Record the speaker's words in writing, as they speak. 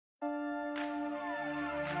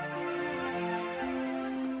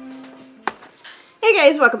Hey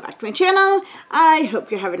guys, welcome back to my channel. I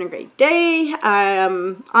hope you're having a great day.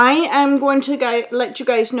 I am going to let you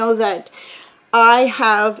guys know that I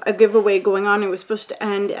have a giveaway going on. It was supposed to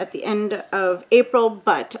end at the end of April,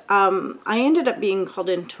 but I ended up being called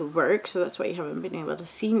into work, so that's why you haven't been able to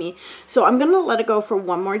see me. So I'm going to let it go for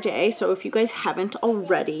one more day. So if you guys haven't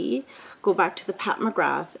already, go back to the Pat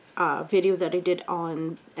McGrath video that I did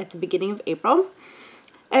at the beginning of April.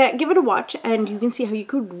 Give it a watch, and you can see how you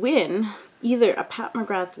could win either a Pat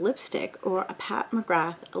McGrath lipstick or a Pat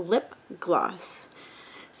McGrath lip gloss.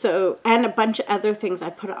 So, and a bunch of other things. I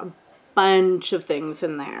put a bunch of things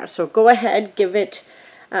in there. So go ahead, give it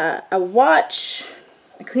a watch.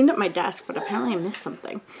 I cleaned up my desk, but apparently I missed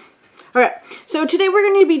something. All right, so today we're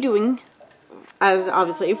going to be doing, as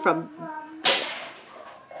obviously from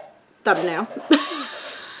thumbnail,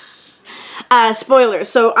 spoilers.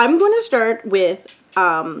 So I'm going to start with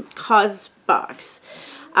Causebox.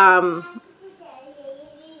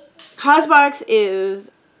 Causebox is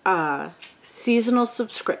a seasonal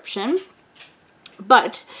subscription,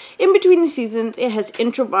 but in between the seasons it has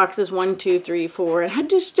intro boxes 1, 2, 3, 4. It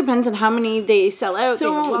just depends on how many they sell out.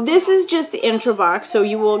 So this is just the intro box, so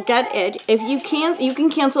you will get it. If you can't, you can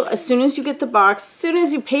cancel as soon as you get the box, as soon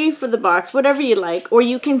as you pay for the box, whatever you like, or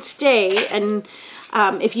you can stay. And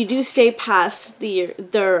if you do stay past their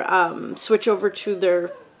switch over to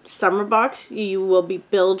their summer box, you will be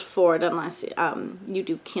billed for it unless you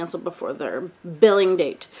do cancel before their billing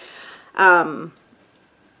date. Now,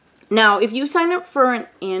 if you sign up for an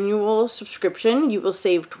annual subscription, you will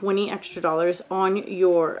save $20 extra on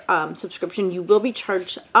your subscription. You will be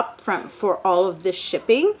charged upfront for all of this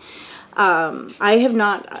shipping. I have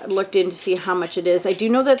not looked in to see how much it is. I do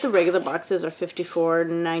know that the regular boxes are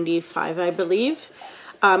 $54.95, I believe.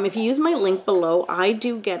 If you use my link below, I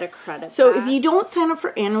do get a credit. So if you don't sign up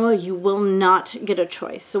for annual, you will not get a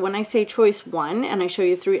choice. So when I say choice 1 and I show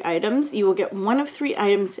you 3 items, you will get one of 3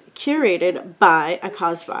 items curated by a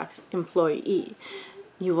Causebox employee.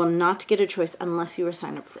 You will not get a choice unless you are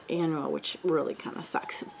signed up for annual, which really kind of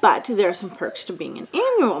sucks. But there are some perks to being an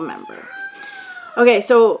annual member. Okay,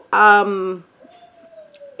 so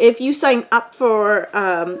if you sign up for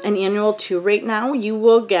an annual 2 right now, you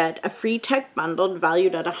will get a free tech bundle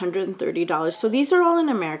valued at $130. So these are all in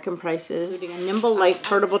American prices, including a nimble light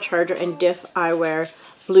portable charger and Diff eyewear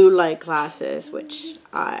blue light glasses, which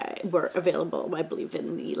were available, I believe,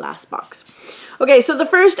 in the last box. Okay, so the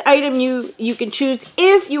first item you can choose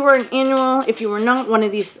if you were an annual. If you were not, one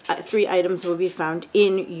of these 3 items will be found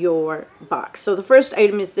in your box. So the first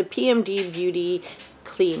item is the PMD Beauty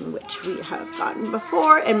Clean, which we have gotten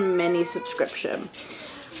before, and many subscription.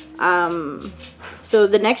 So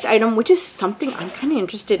the next item, which is something I'm kind of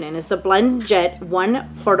interested in, is the Blend Jet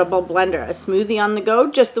 1 portable blender. A smoothie on the go,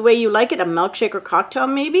 just the way you like it, a milkshake or cocktail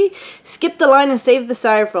maybe. Skip the line and save the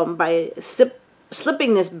styrofoam by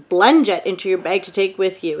slipping this Blend Jet into your bag to take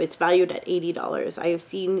with you. It's valued at $80. I have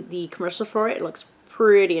seen the commercial for it. It looks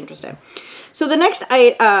pretty interesting. So the next,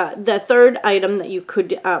 the third item that you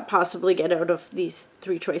could possibly get out of these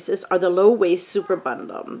 3 choices are the low waist super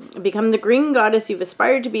bundle. Become the green goddess you've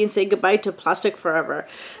aspired to be and say goodbye to plastic forever.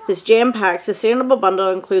 This jam-packed sustainable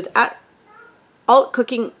bundle includes alt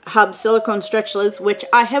cooking hub silicone stretch lids, which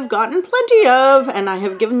I have gotten plenty of, and I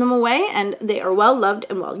have given them away, and they are well loved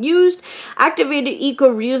and well used. Activated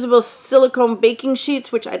eco reusable silicone baking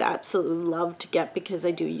sheets, which I'd absolutely love to get because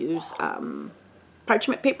I do use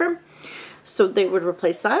parchment paper, so they would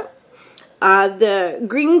replace that. The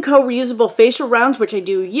Green Co reusable facial rounds, which I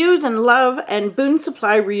do use and love, and Boone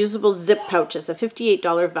Supply reusable zip pouches, a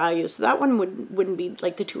 $58 value. So that one wouldn't be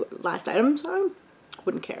like the 2 last items. I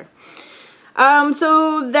wouldn't care.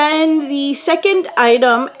 So then the second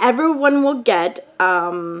item everyone will get,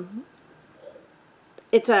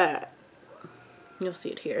 you'll see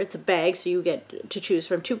it here. It's a bag, so you get to choose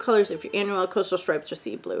from 2 colors if you're annual, coastal stripes or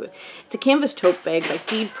sea blue. It's a canvas tote bag by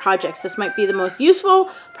Feed Projects. This might be the most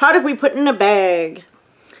useful product we put in a bag.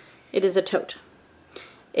 It is a tote.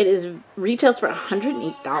 It retails for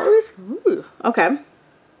 $108. Ooh, okay.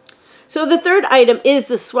 So the third item is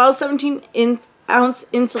the Swell 17-ounce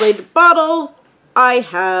insulated bottle. I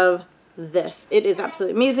have this. It is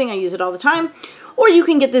absolutely amazing. I use it all the time. Or you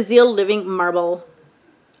can get the Zeal Living Marble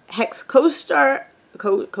Hex coasters,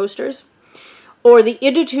 or the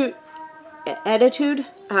Attitude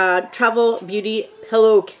Travel Beauty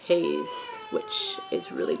Pillowcase, which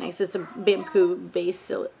is really nice. It's a bamboo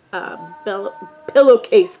base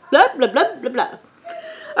pillowcase. Blah blah blah blah blah.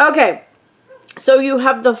 Okay, so you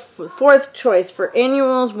have the 4th choice for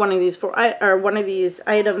annuals. One of these 4 or one of these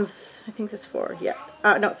items. I think there's 4. Yeah,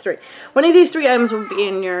 no, 3. One of these 3 items will be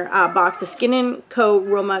in your box. The Skin & Co.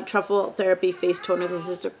 Roma Truffle Therapy Face Toner. This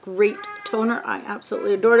is a great toner. I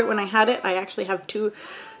absolutely adored it when I had it. I actually have two,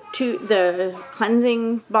 the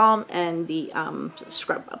cleansing balm and the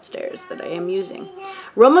scrub upstairs that I am using.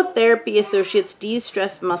 Roma Therapy Associates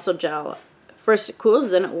De-Stress Muscle Gel. First it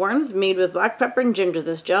cools, then it warms. Made with black pepper and ginger.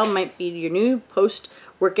 This gel might be your new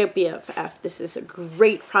post-workout BFF. This is a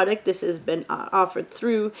great product. This has been offered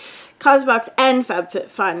through Causebox and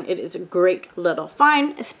FabFitFun. It is a great little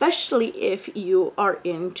find, especially if you are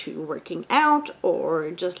into working out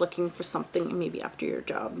or just looking for something maybe after your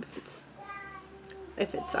job,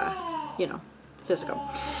 if it's you know, physical.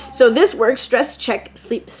 So this works. Stress Check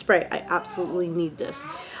Sleep Spray. I absolutely need this.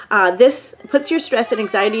 This puts your stress and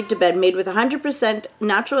anxiety to bed, made with 100%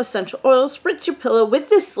 natural essential oil. Spritz your pillow with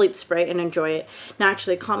this sleep spray and enjoy it.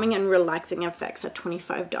 Naturally calming and relaxing effects at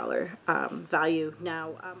 $25 value.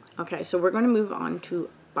 Now, okay, so we're going to move on to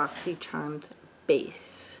Boxycharm's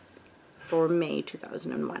base for May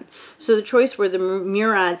 2001. So the choice were the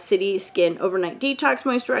Murad City Skin Overnight Detox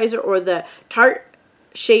Moisturizer or the Tarte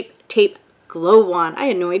Shape Tape Glow Wand. I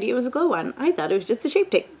had no idea it was a glow wand. I thought it was just a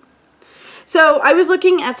shape tape. So I was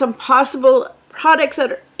looking at some possible products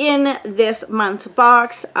that are in this month's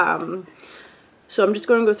box. So I'm just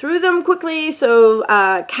going to go through them quickly. So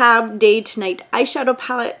Cab Day to Night Eyeshadow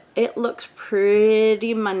Palette. It looks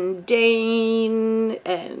pretty mundane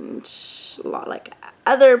and a lot like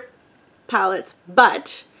other palettes,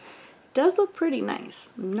 but it does look pretty nice.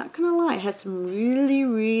 I'm not going to lie. It has some really,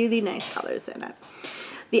 really nice colors in it.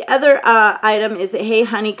 The other item is the Hey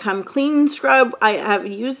Honey Come Clean Scrub. I have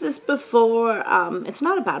used this before. It's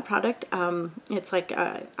not a bad product. It's like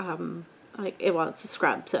well, it's a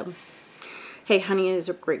scrub. So Hey Honey is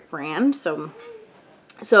a great brand. So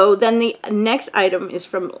then the next item is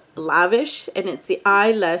from Lavish, and it's the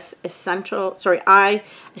Eye Essential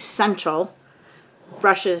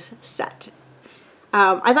Brushes Set.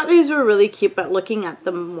 I thought these were really cute, but looking at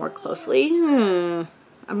them more closely,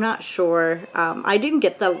 I'm not sure. I didn't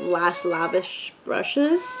get the last Lavish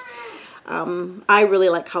brushes. I really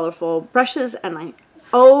like colorful brushes, and I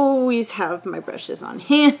always have my brushes on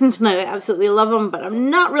hand, and I absolutely love them, but I'm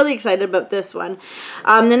not really excited about this one.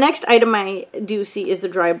 The next item I do see is the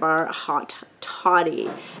Dry Bar Hot Toddy.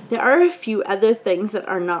 There are a few other things that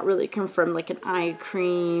are not really confirmed, like an eye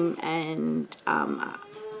cream and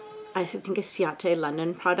I think a Ciate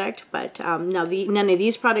London product, but no, none of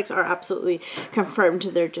these products are absolutely confirmed.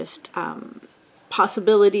 They're just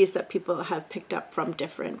possibilities that people have picked up from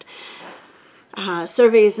different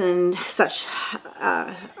surveys and such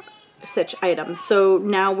items. So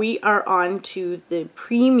now we are on to the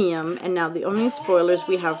premium, and now the only spoilers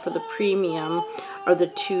we have for the premium are the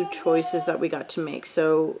 2 choices that we got to make.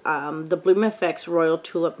 So the Bloom Effects Royal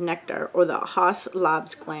Tulip Nectar or the Haas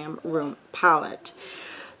Labs Glam Room Palette.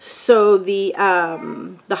 So the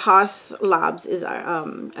Haas Labs is,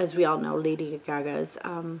 as we all know, Lady Gaga's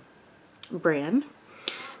brand.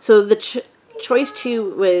 So the choice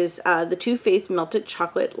 2 was the Too Faced Melted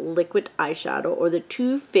Chocolate Liquid Eyeshadow or the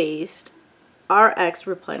Too Faced RX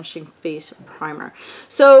Replenishing Face Primer.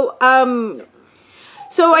 So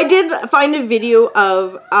I did find a video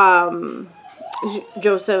of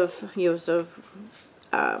Joseph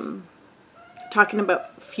talking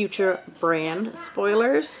about future brand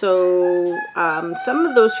spoilers. So some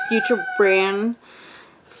of those future brand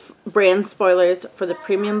spoilers for the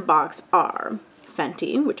premium box are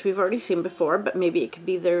Fenty, which we've already seen before, but maybe it could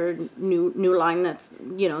be their new line that's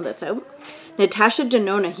that's out. Natasha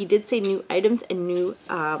Denona, he did say new items and new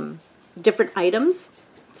different items,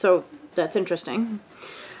 so that's interesting.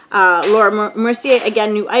 Laura Mercier,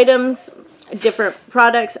 again, new items, different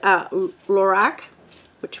products. Lorac,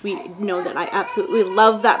 which we know that I absolutely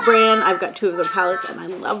love that brand. I've got 2 of their palettes, and I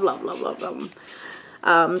love them.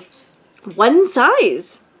 One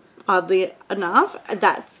Size, oddly enough,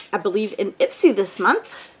 that's, I believe, in Ipsy this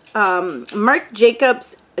month. Marc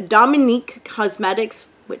Jacobs Dominique Cosmetics,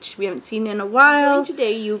 which we haven't seen in a while.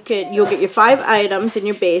 Today you'll get your 5 items in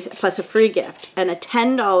your base plus a free gift and a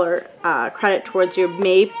 $10 credit towards your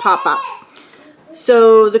May pop-up.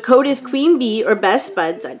 So the code is Queen Bee or Best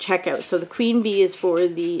Buds at checkout. So the Queen Bee is for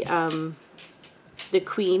the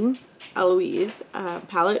Queen Eloise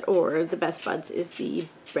palette, or the Best Buds is the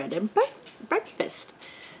Bread and Breakfast.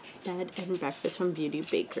 Bread and Breakfast from Beauty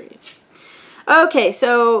Bakery. Okay,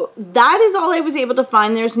 so that is all I was able to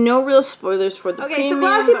find. There's no real spoilers for the premium. So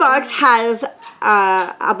Glossybox has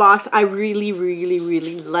a box I really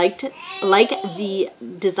liked. Like the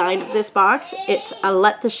design of this box. It's a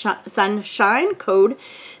Let the Sun Shine code.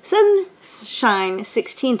 Sunshine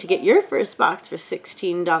 16 to get your first box for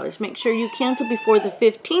 $16. Make sure you cancel before the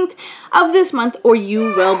 15th of this month or you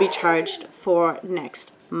will be charged for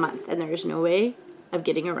next month. And there is no way of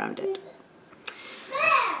getting around it.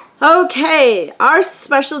 Okay, our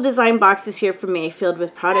special design box is here for May, filled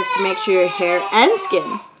with products to make sure your hair and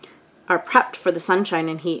skin are prepped for the sunshine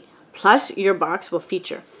and heat. Plus, your box will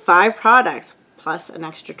feature 5 products, plus an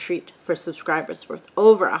extra treat for subscribers worth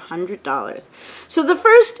over $100. So the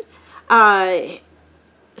first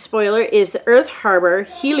spoiler is the Earth Harbor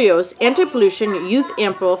Helios Anti-Pollution Youth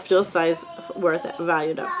Ampoule Full Size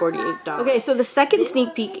valued at $48. Okay, so the second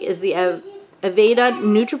sneak peek is the Aveda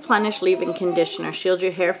Nutriplenish Leave-In Conditioner. Shield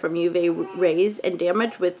your hair from UV rays and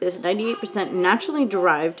damage with this 98% naturally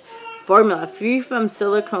derived formula, free from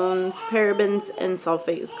silicones, parabens, and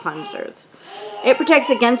sulfate cleansers. It protects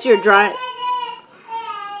against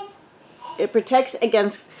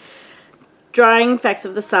drying effects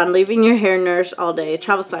of the sun, leaving your hair nourished all day.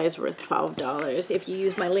 Travel size worth $12. If you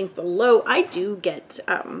use my link below, I do get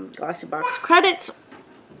Glossybox credits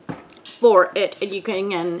for it, and you can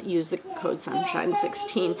again use the code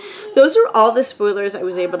Sunshine16. Those are all the spoilers I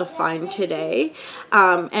was able to find today,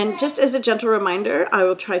 and just as a gentle reminder, I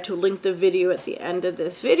will try to link the video at the end of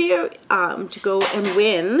this video to go and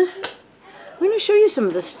win. I'm going to show you some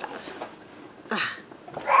of this stuff.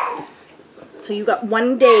 So you got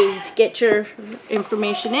 1 day to get your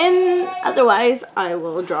information in, otherwise I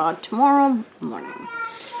will draw tomorrow morning.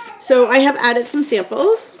 So I have added some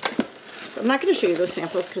samples. I'm not going to show you those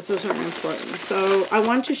samples because those aren't important. So I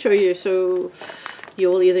want to show you, so you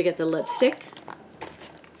will either get the lipstick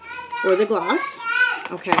or the gloss.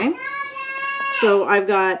 Okay. So I've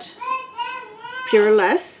got Pure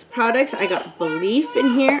Less products. I got Belief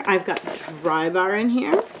in here. I've got Dry Bar in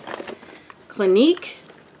here. Clinique.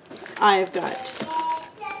 I've got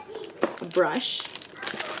a brush.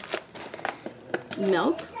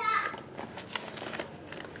 Milk.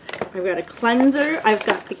 I've got a cleanser. I've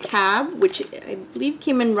got the Cab, which I believe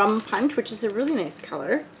came in Rum Punch, which is a really nice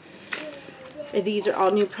color. These are all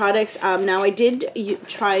new products. Now I did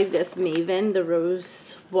try this Maven, the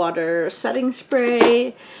Rose Water Setting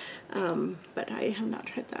Spray, but I have not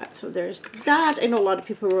tried that. So there's that. I know a lot of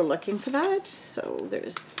people were looking for that, so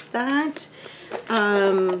there's that.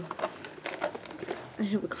 I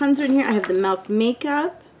have a cleanser in here. I have the Milk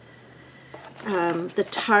Makeup, the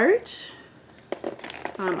Tarte.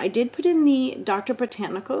 I did put in the Dr.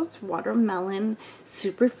 Botanicals Watermelon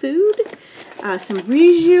Superfood, some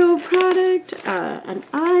Regio product, an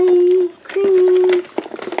eye cream,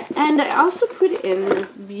 and I also put in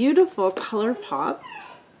this beautiful ColourPop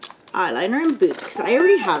eyeliner and boots because I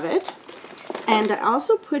already have it, and I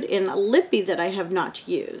also put in a lippy that I have not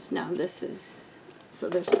used. Now this is, so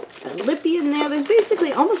there's a lippy in there. There's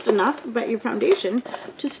basically almost enough about your foundation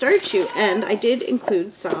to start you, and I did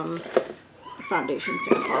include some foundation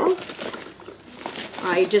sample.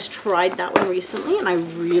 I just tried that one recently and I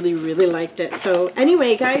really liked it. So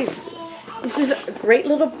anyway guys, this is a great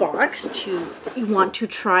little box to want to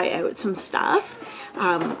try out some stuff.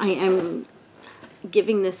 I am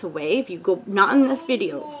giving this away. If you go, not in this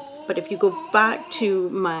video, but if you go back to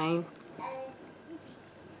my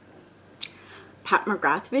Pat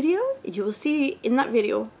McGrath video, you will see in that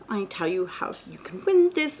video I tell you how you can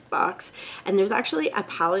win this box, and there's actually a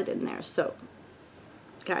palette in there, so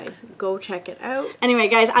guys, go check it out. Anyway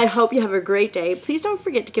guys, I hope you have a great day. Please don't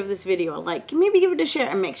forget to give this video a like, maybe give it a share,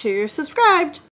 and make sure you're subscribed.